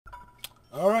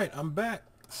Alright, I'm back.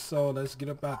 So let's get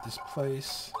up out this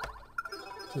place.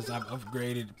 Since I've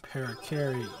upgraded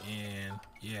Paracarry and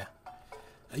yeah.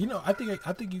 You know, I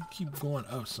think you keep going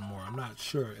up some more. I'm not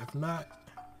sure. If not,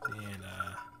 then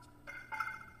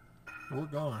we're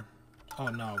gone. Oh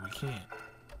no, we can't.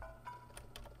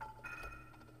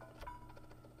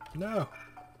 No.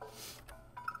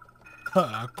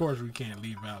 Of course we can't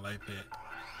leave out like that.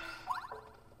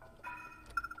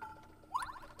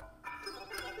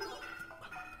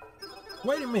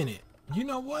 Wait a minute. You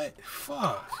know what?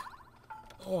 Fuck.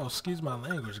 Oh, excuse my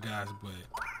language, guys, but...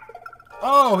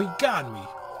 Oh, he got me.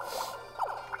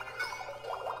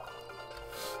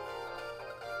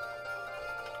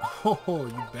 Oh,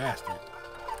 you bastard.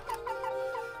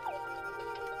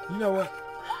 You know what?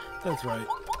 That's right.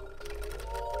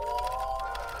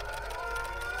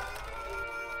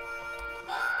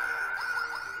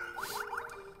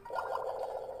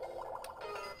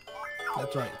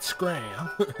 That's right. Scram.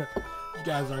 You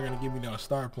guys aren't going to give me no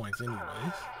star points anyways.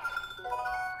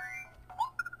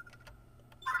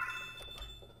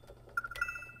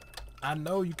 I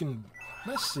know you can...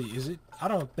 Let's see. Is it... I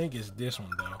don't think it's this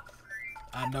one, though.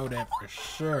 I know that for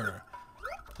sure.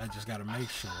 I just got to make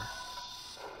sure.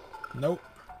 Nope.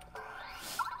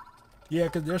 Yeah,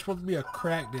 because there's supposed to be a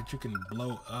crack that you can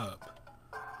blow up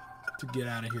to get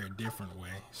out of here a different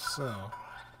way. So...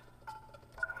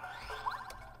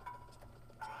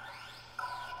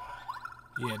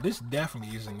 Yeah, this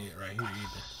definitely isn't it right here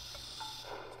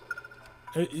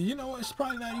either. You know what? It's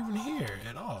probably not even here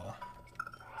at all.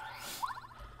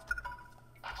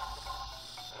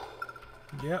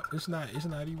 Yep, it's not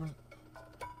even.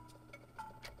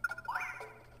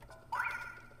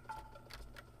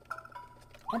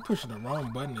 I'm pushing the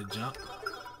wrong button to jump.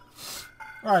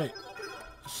 Alright.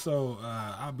 So,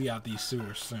 I'll be out these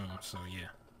sewers soon, so yeah.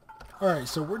 Alright,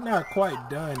 so we're not quite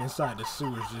done inside the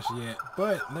sewers just yet,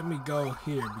 but let me go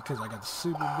here because I got the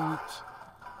super boots.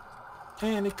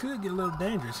 And it could get a little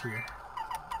dangerous here.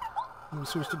 Let me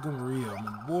switch to Goomerio,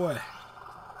 my boy.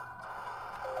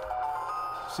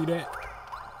 See that?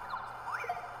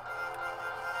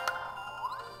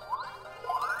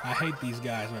 I hate these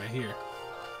guys right here.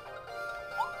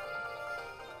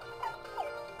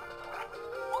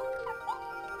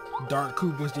 Dark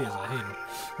Koopas, yes, I hate them.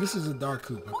 This is a Dark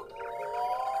Koopa.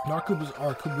 Dark Koopas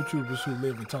are Koopa Troopers who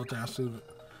live in Totown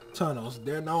tunnels.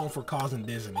 They're known for causing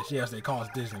dizziness. Yes, they cause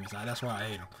dizziness. That's why I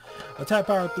hate them. Attack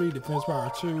power 3, defense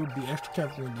power 2. Be extra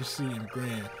careful when you see them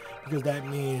grand, because that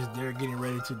means they're getting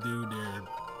ready to do their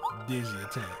dizzy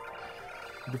attack.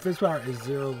 Defense power is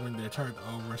 0 when they're turned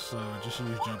over, so just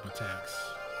use jump attacks.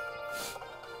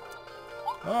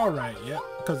 Alright, yep.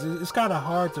 Because it's kind of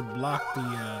hard to block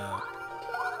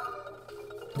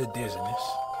the dizziness.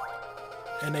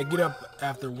 And they get up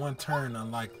after one turn,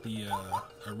 unlike the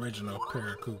original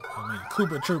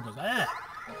Koopa Troopers. Ah!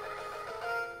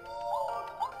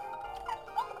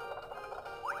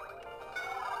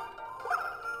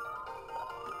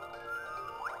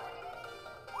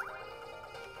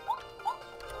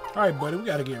 Alright, buddy, we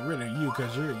gotta get rid of you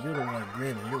because you're the one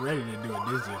grinning. You're ready to do a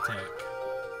dizzy attack.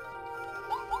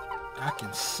 I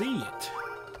can see it.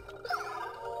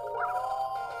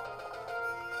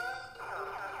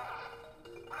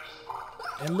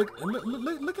 And look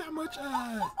how much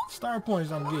star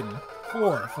points I'm getting.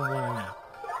 4 from running out.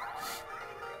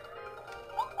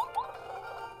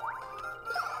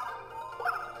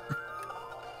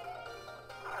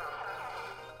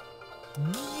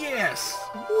 Yes!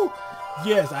 Woo!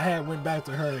 Yes, I went back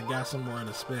to her and got some more of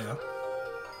the spell.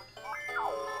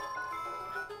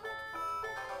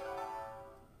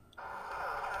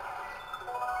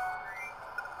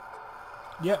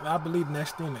 Yep, I believe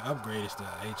next thing to upgrade is the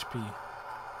HP.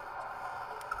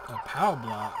 A power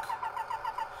block.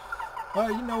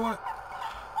 You know what?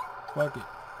 Fuck it.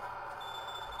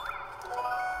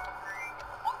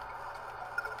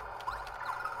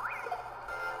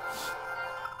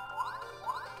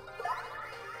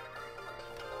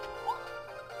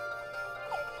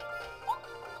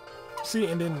 See,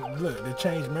 and then look, the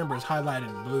change member is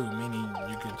highlighted blue, meaning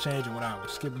you can change it without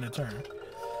skipping a turn.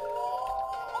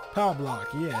 Power block,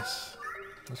 yes.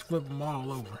 Let's flip them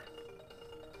all over.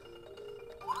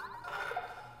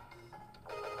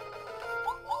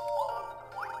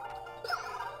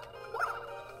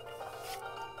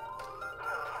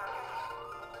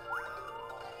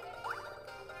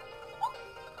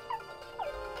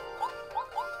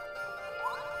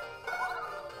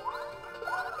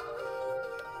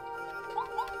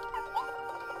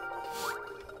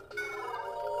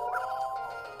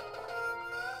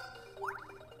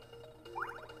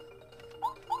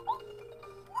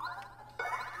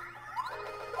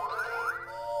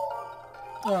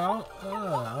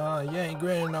 You ain't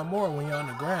grinning no more when you're on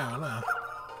the ground, huh?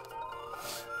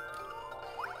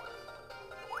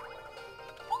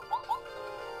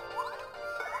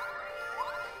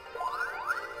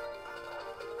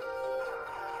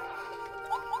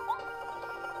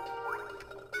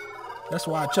 That's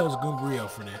why I chose Goombrio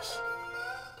for this.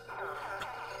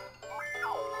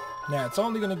 Now, it's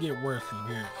only going to get worse from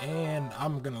here, and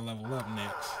I'm going to level up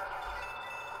next.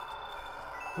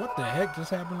 What the heck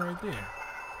just happened right there?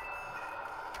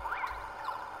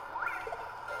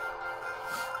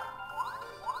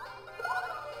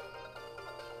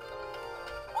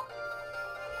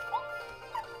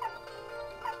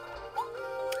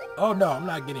 Oh no, I'm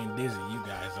not getting dizzy, you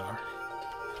guys are.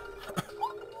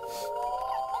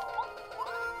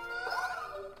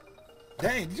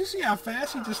 Dang, did you see how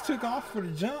fast he just took off for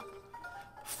the jump?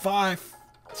 5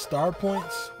 star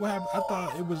points? What happened? I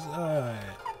thought it was,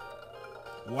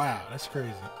 wow, that's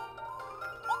crazy.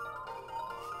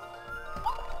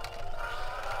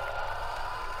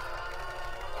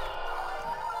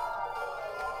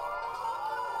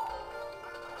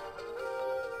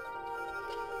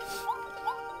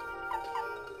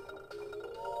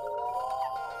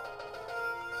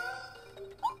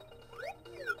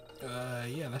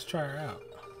 Yeah, let's try her out.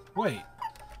 Wait.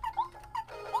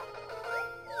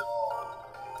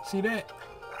 See that?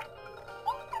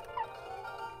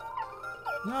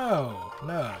 No,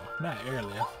 not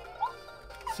airlift.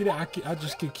 See that? I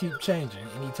just could keep changing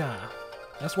anytime.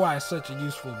 That's why it's such a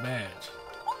useful badge.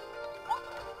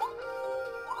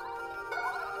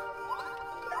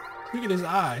 Look at his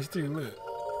eyes too, look.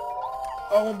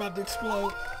 Oh, I'm about to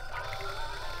explode.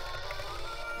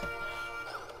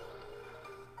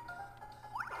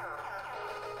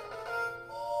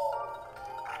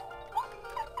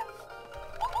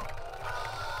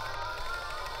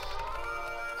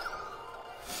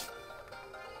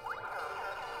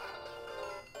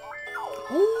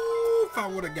 Ooh, if I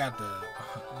would have got that.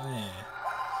 Man.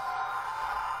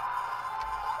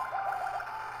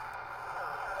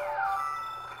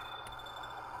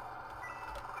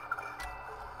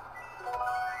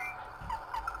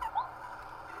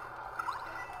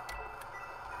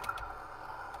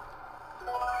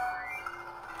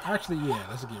 Actually, yeah,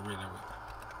 let's get rid of it.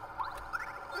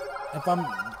 If I'm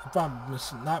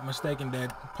not mistaken,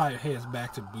 that pipe heads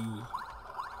back to Boo's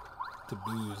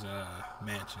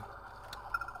mansion.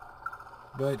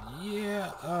 But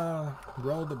yeah,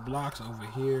 roll the blocks over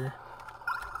here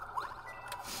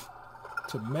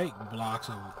to make blocks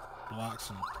and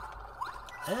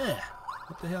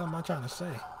what the hell am I trying to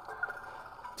say?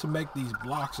 To make these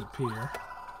blocks appear.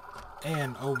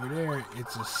 And over there,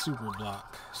 it's a super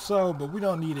block. So, but we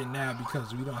don't need it now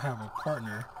because we don't have a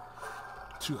partner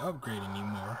to upgrade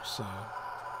anymore. So,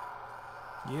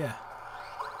 yeah.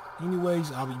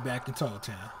 Anyways, I'll be back in Toll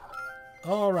Town.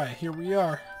 Alright, here we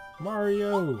are.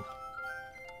 Mario,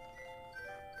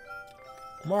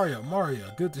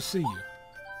 good to see you.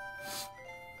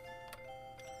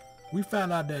 We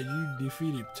found out that you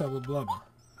defeated Tubba Blubba.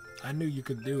 I knew you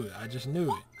could do it. I just knew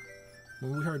it.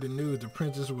 When we heard the news, the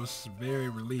princess was very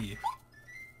relieved.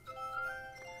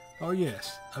 Oh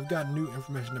yes, I've got new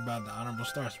information about the Honorable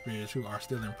Star Spirits who are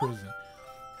still in prison.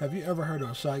 Have you ever heard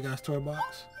of Shy Guy's Toy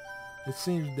Box? It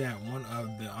seems that one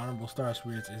of the Honorable Star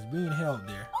Spirits is being held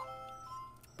there.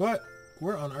 But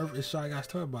where on earth is Shy Guy's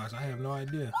Toy Box? I have no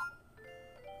idea.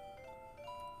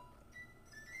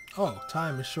 Oh,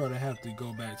 time is short. I have to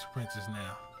go back to Princess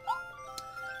now.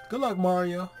 Good luck,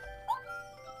 Mario.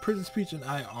 Princess Peach and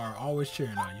I are always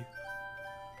cheering on you.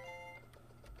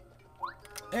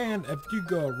 And if you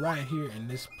go right here in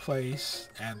this place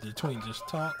after Twink just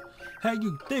talked, hey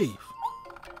you thief!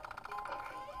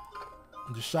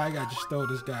 The Shy Guy just stole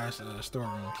this guy's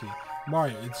storeroom key.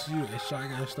 Mario, it's you. A Shy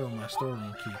Guy stole my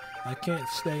storeroom key. I can't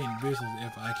stay in business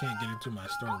if I can't get into my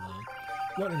storeroom.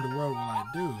 What in the world will I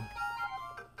do?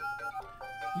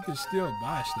 You can still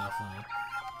buy stuff from him.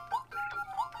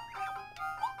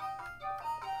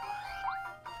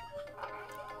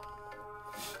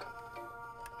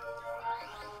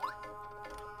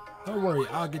 Don't worry,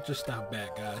 I'll get your stuff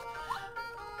back, guys.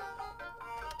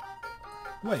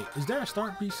 Wait, is there a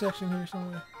start beat section here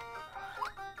somewhere?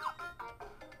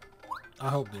 I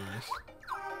hope there is.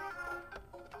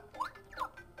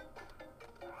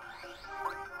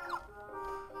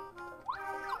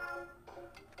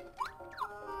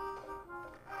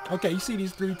 Okay, you see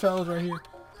these 3 toes right here?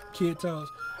 Kid toes?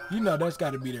 You know that's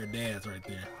got to be their dads right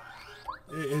there.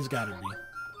 It's got to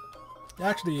be.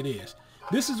 Actually, it is.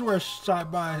 This is where Shy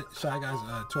Guy's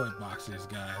toy box is,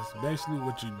 guys. Basically,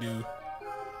 what you do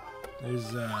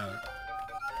is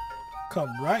come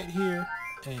right here,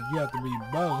 and you have to be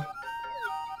Bo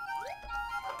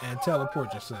and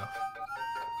teleport yourself.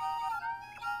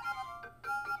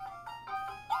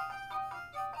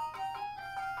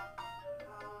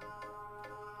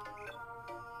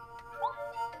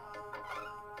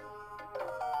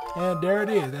 And there it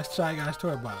is. That's Shy Guy's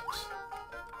toy box.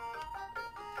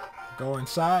 Go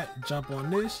inside, jump on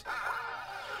this,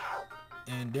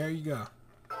 and there you go.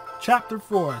 Chapter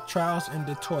 4, Trials in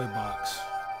the Toy Box.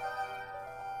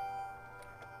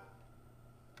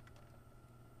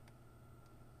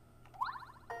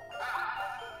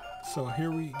 So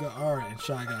here we go. Alright, in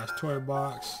Shy Guy's toy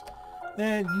box.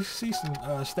 And you see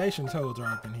some station codes are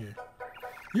up in here.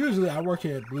 Usually I work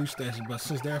here at Blue Station, but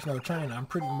since there's no train, I'm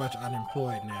pretty much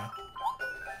unemployed now.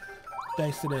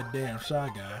 Thanks to that damn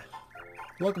Shy Guy.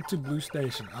 Welcome to Blue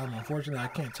Station. Unfortunately, I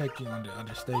can't take you on the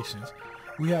other stations.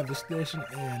 We have the station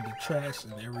and the tracks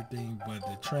and everything, but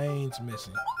the train's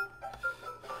missing.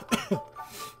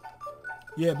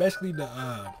 Yeah, basically the,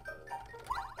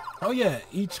 oh yeah,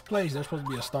 each place there's supposed to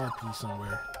be a star piece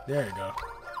somewhere. There you go.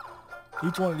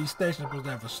 Each one of these stations is supposed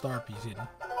to have a star piece hidden.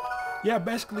 Yeah,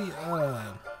 basically,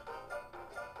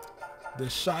 the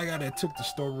Shy Guy that took the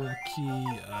storeroom key,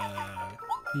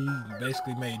 he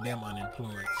basically made them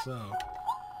unemployed. So,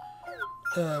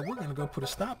 we're gonna go put a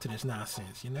stop to this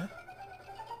nonsense, you know?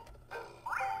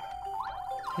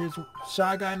 Here's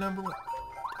Shy Guy number 1.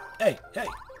 Hey,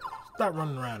 stop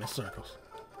running around in circles.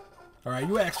 Alright,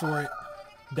 you asked for it.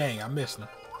 Dang, I missed him.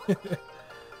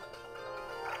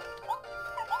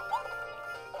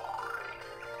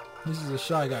 This is a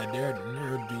Shy Guy. They're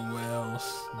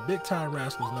ne'er-do-wells. Big time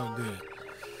rascals, no good.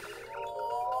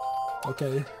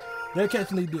 Okay. They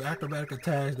occasionally do acrobatic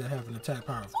attacks that have an attack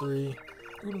power of 3.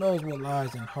 Who knows what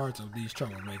lies in hearts of these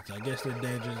troublemakers? I guess they're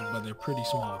dangerous, but they're pretty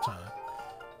small time.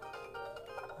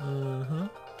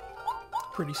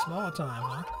 Pretty small time,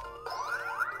 huh?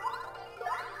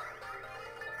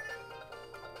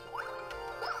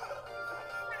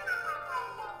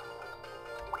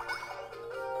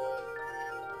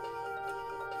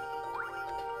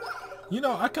 You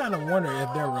know, I kind of wonder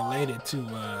if they're related to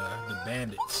the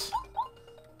bandits.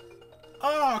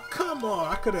 Oh, come on!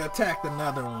 I could have attacked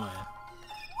another one.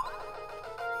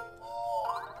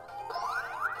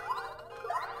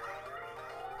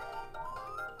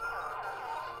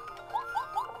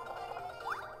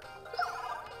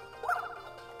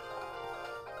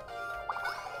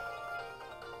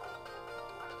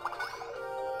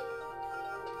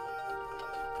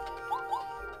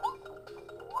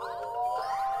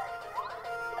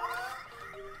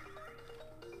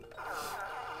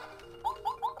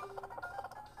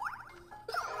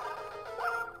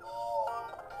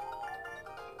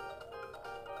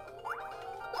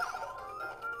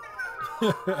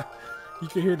 You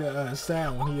could hear the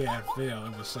sound when he had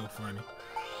failed. It was so funny.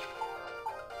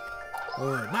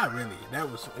 Or not really. It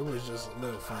was just a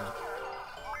little funny.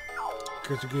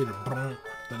 Cause you get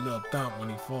the little thump when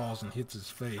he falls and hits his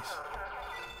face.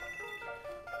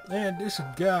 And this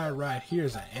guy right here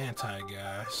is an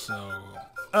anti-guy. So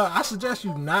I suggest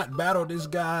you not battle this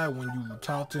guy when you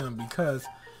talk to him, because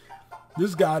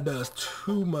this guy does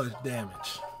too much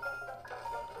damage.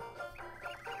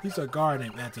 He's a guard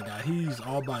named Anti-Guy. He's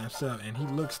all by himself and he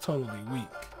looks totally weak.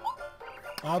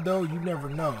 Although you never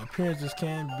know, appearances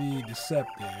can be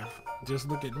deceptive. Just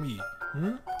look at me.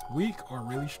 Weak or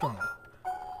really strong?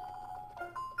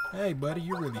 Hey buddy,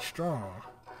 you're really strong.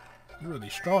 You're really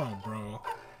strong, bro.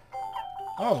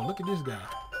 Oh, look at this guy.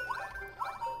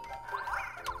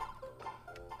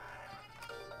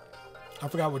 I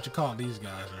forgot what you call these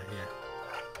guys right here.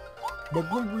 But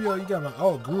Rio, you got my,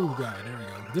 oh, Groove Guy, there we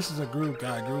go. This is a Groove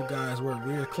Guy. Groove Guys wear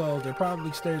weird clothes. They're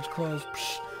probably stage clothes.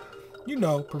 Psh, you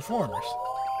know, performers.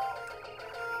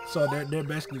 So they're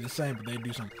basically the same, but they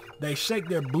do something. They shake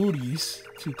their booties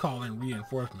to call in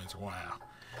reinforcements. Wow.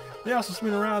 They also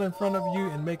spin around in front of you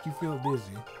and make you feel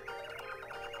dizzy.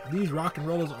 These rock and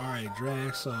rollers are a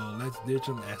drag, so let's ditch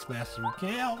them as fast as we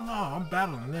can. Hell no, I'm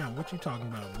battling them. What you talking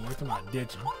about, boy? Talking about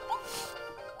ditch them.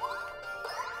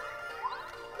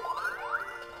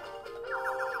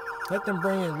 Let them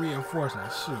bring in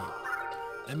reinforcements. Shoot.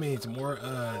 That means more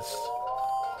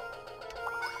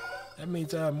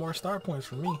more star points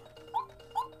for me.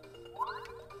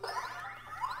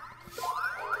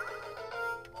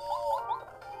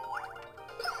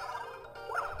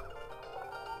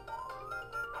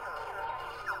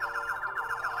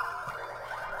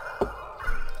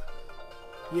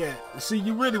 Yeah, see,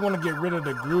 you really want to get rid of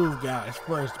the Groove Guys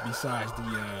first besides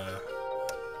the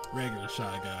regular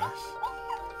Shy Guys.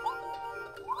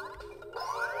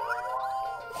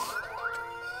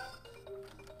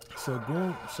 So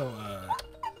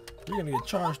you're gonna get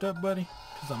charged up, buddy,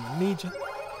 because I'm gonna need you.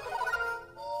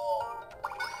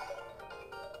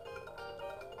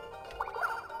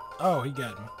 Oh, he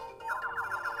got me.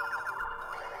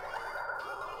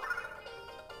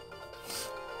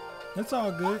 It's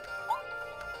all good.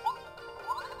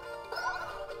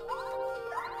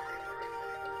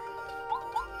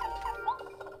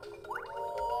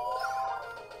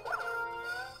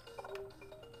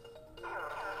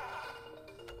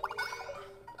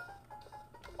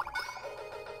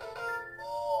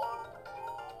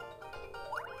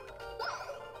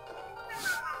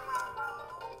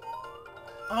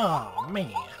 Oh,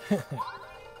 man.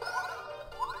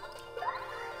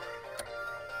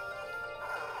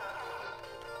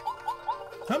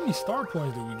 How many star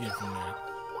points did we get from that?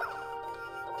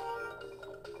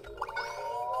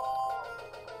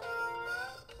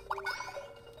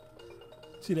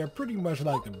 See, they're pretty much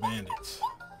like the bandits.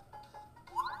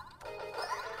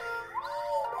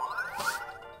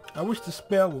 I wish the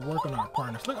spell would work on our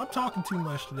partners. Look, I'm talking too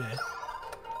much today.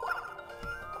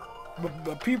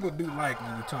 But people do like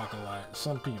when we talk a lot.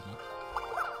 Some people.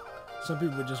 Some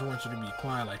people just want you to be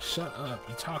quiet, like, shut up,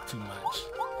 you talk too much.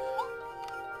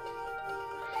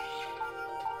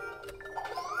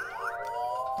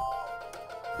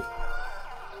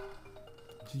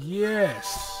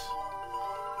 Yes!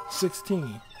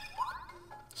 16.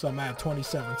 So I'm at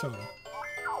 27 total.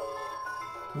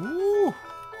 Woo!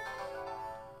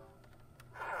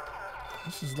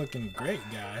 This is looking great,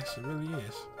 guys. It really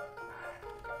is.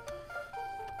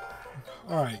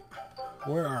 Alright.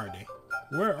 Where are they?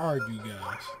 Where are you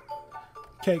guys?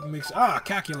 Cake mix. Ah,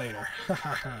 calculator.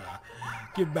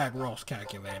 Get back, Ross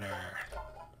calculator.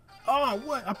 Oh,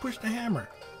 what? I pushed the hammer.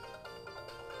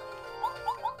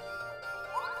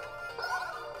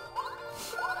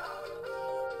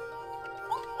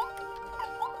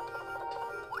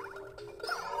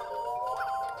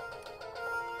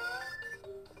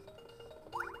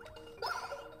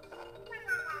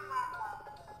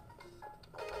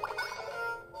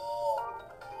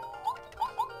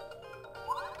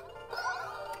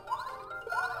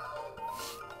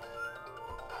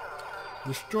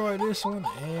 Destroy this one,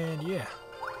 and yeah,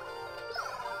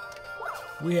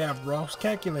 we have Ross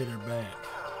calculator back.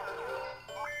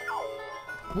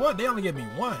 What? They only gave me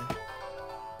one.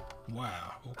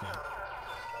 Wow. Okay.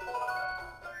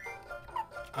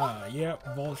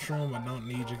 Yep. Voltrum. I don't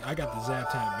need you. I got the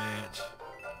Zap Tap badge.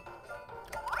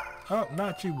 Oh,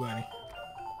 not you, buddy.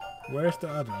 Where's the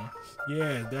other one?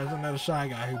 Yeah, there's another shy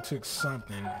guy who took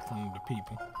something from the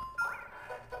people.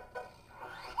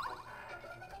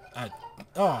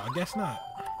 Oh, I guess not.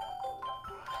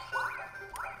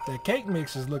 That cake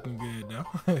mix is looking good, though.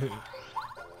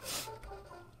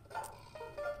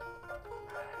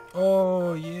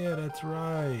 Oh, yeah, that's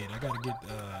right. I gotta get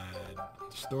the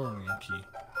storeroom key.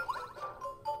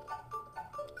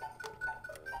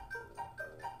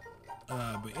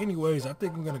 But anyways, I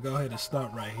think I'm gonna go ahead and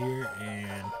stop right here,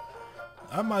 and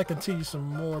I might continue some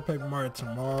more Paper Mario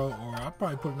tomorrow, or I'll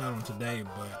probably put it out on today,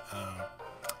 but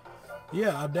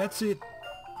yeah, that's it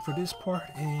for this part,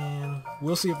 and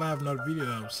we'll see if I have another video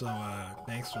up. So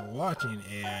thanks for watching,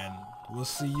 and we'll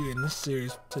see you in this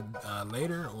series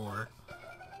later or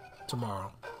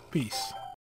tomorrow. Peace.